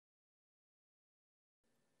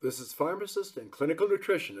This is pharmacist and clinical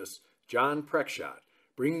nutritionist John Preckshot,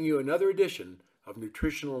 bringing you another edition of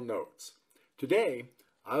Nutritional Notes. Today,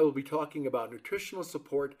 I will be talking about nutritional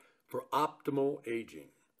support for optimal aging.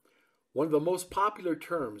 One of the most popular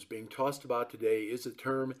terms being tossed about today is the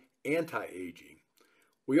term anti-aging.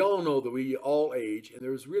 We all know that we all age, and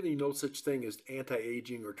there is really no such thing as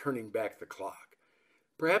anti-aging or turning back the clock.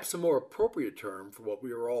 Perhaps a more appropriate term for what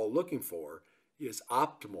we are all looking for is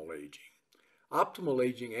optimal aging. Optimal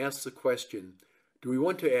aging asks the question, do we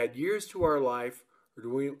want to add years to our life, or do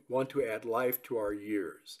we want to add life to our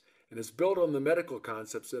years? And is built on the medical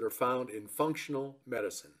concepts that are found in functional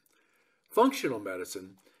medicine. Functional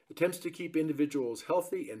medicine attempts to keep individuals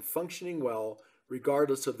healthy and functioning well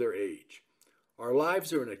regardless of their age. Our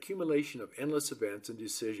lives are an accumulation of endless events and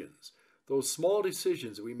decisions. Those small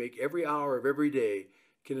decisions that we make every hour of every day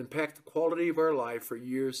can impact the quality of our life for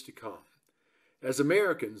years to come. As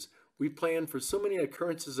Americans, we plan for so many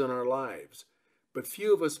occurrences in our lives, but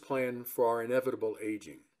few of us plan for our inevitable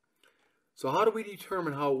aging. So how do we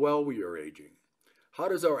determine how well we are aging? How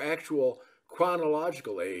does our actual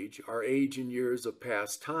chronological age, our age in years of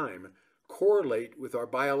past time, correlate with our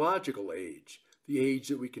biological age, the age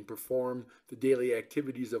that we can perform the daily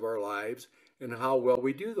activities of our lives and how well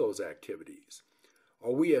we do those activities?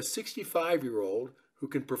 Are we a 65-year-old who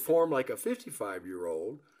can perform like a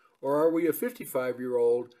 55-year-old, or are we a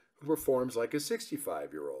 55-year-old who performs like a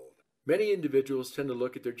 65-year-old? Many individuals tend to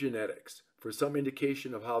look at their genetics for some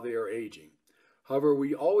indication of how they are aging. However,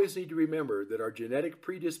 we always need to remember that our genetic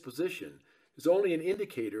predisposition is only an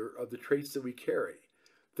indicator of the traits that we carry.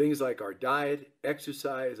 Things like our diet,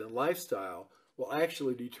 exercise, and lifestyle will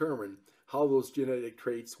actually determine how those genetic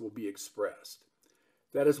traits will be expressed.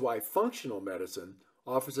 That is why functional medicine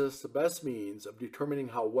offers us the best means of determining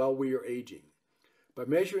how well we are aging. By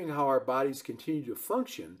measuring how our bodies continue to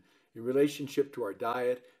function in relationship to our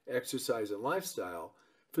diet, exercise, and lifestyle,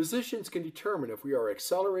 physicians can determine if we are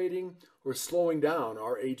accelerating or slowing down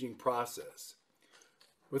our aging process.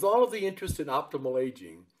 With all of the interest in optimal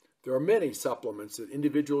aging, there are many supplements that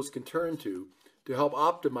individuals can turn to help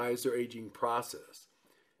optimize their aging process.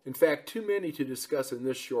 In fact, too many to discuss in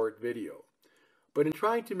this short video. But in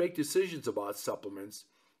trying to make decisions about supplements,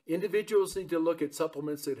 individuals need to look at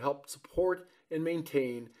supplements that help support and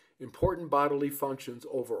maintain important bodily functions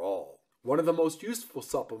overall. One of the most useful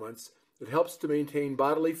supplements that helps to maintain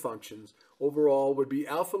bodily functions overall would be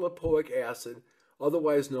alpha-lipoic acid,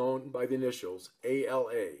 otherwise known by the initials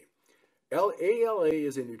ALA. ALA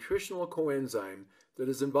is a nutritional coenzyme that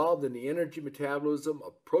is involved in the energy metabolism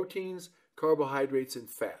of proteins, carbohydrates, and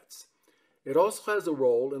fats. It also has a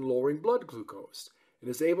role in lowering blood glucose and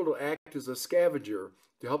is able to act as a scavenger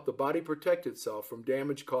to help the body protect itself from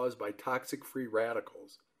damage caused by toxic free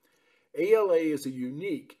radicals. ALA is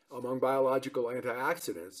unique among biological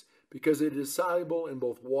antioxidants because it is soluble in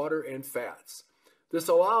both water and fats. This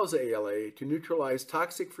allows ALA to neutralize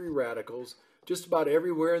toxic free radicals just about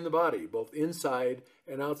everywhere in the body, both inside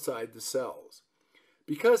and outside the cells.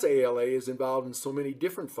 Because ALA is involved in so many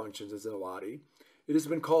different functions in the body, it has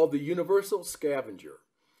been called the universal scavenger.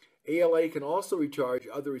 ALA can also recharge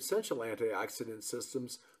other essential antioxidant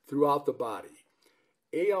systems throughout the body.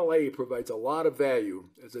 ALA provides a lot of value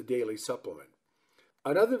as a daily supplement.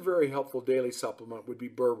 Another very helpful daily supplement would be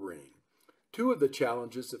berberine. Two of the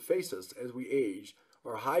challenges that face us as we age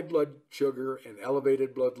are high blood sugar and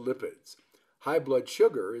elevated blood lipids. High blood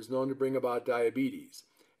sugar is known to bring about diabetes,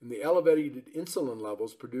 and the elevated insulin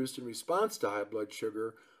levels produced in response to high blood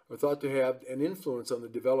sugar are thought to have an influence on the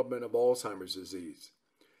development of Alzheimer's disease.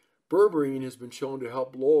 Berberine has been shown to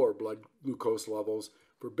help lower blood glucose levels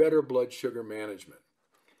for better blood sugar management.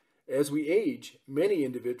 As we age, many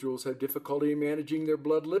individuals have difficulty in managing their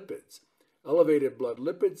blood lipids. Elevated blood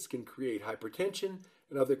lipids can create hypertension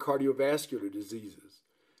and other cardiovascular diseases.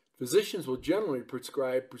 Physicians will generally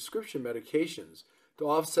prescribe prescription medications to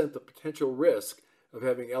offset the potential risk of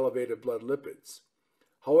having elevated blood lipids.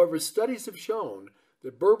 However, studies have shown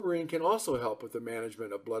that berberine can also help with the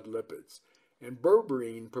management of blood lipids, and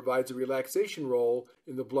berberine provides a relaxation role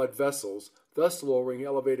in the blood vessels, thus lowering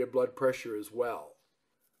elevated blood pressure as well.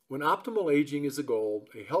 When optimal aging is a goal,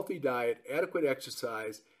 a healthy diet, adequate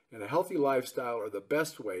exercise, and a healthy lifestyle are the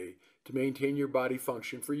best way to maintain your body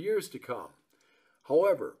function for years to come.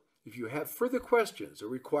 However, if you have further questions or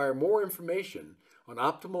require more information on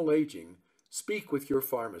optimal aging, speak with your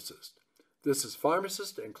pharmacist. This is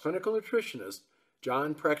pharmacist and clinical nutritionist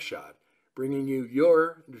John Preckshot, bringing you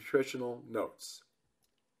your nutritional notes.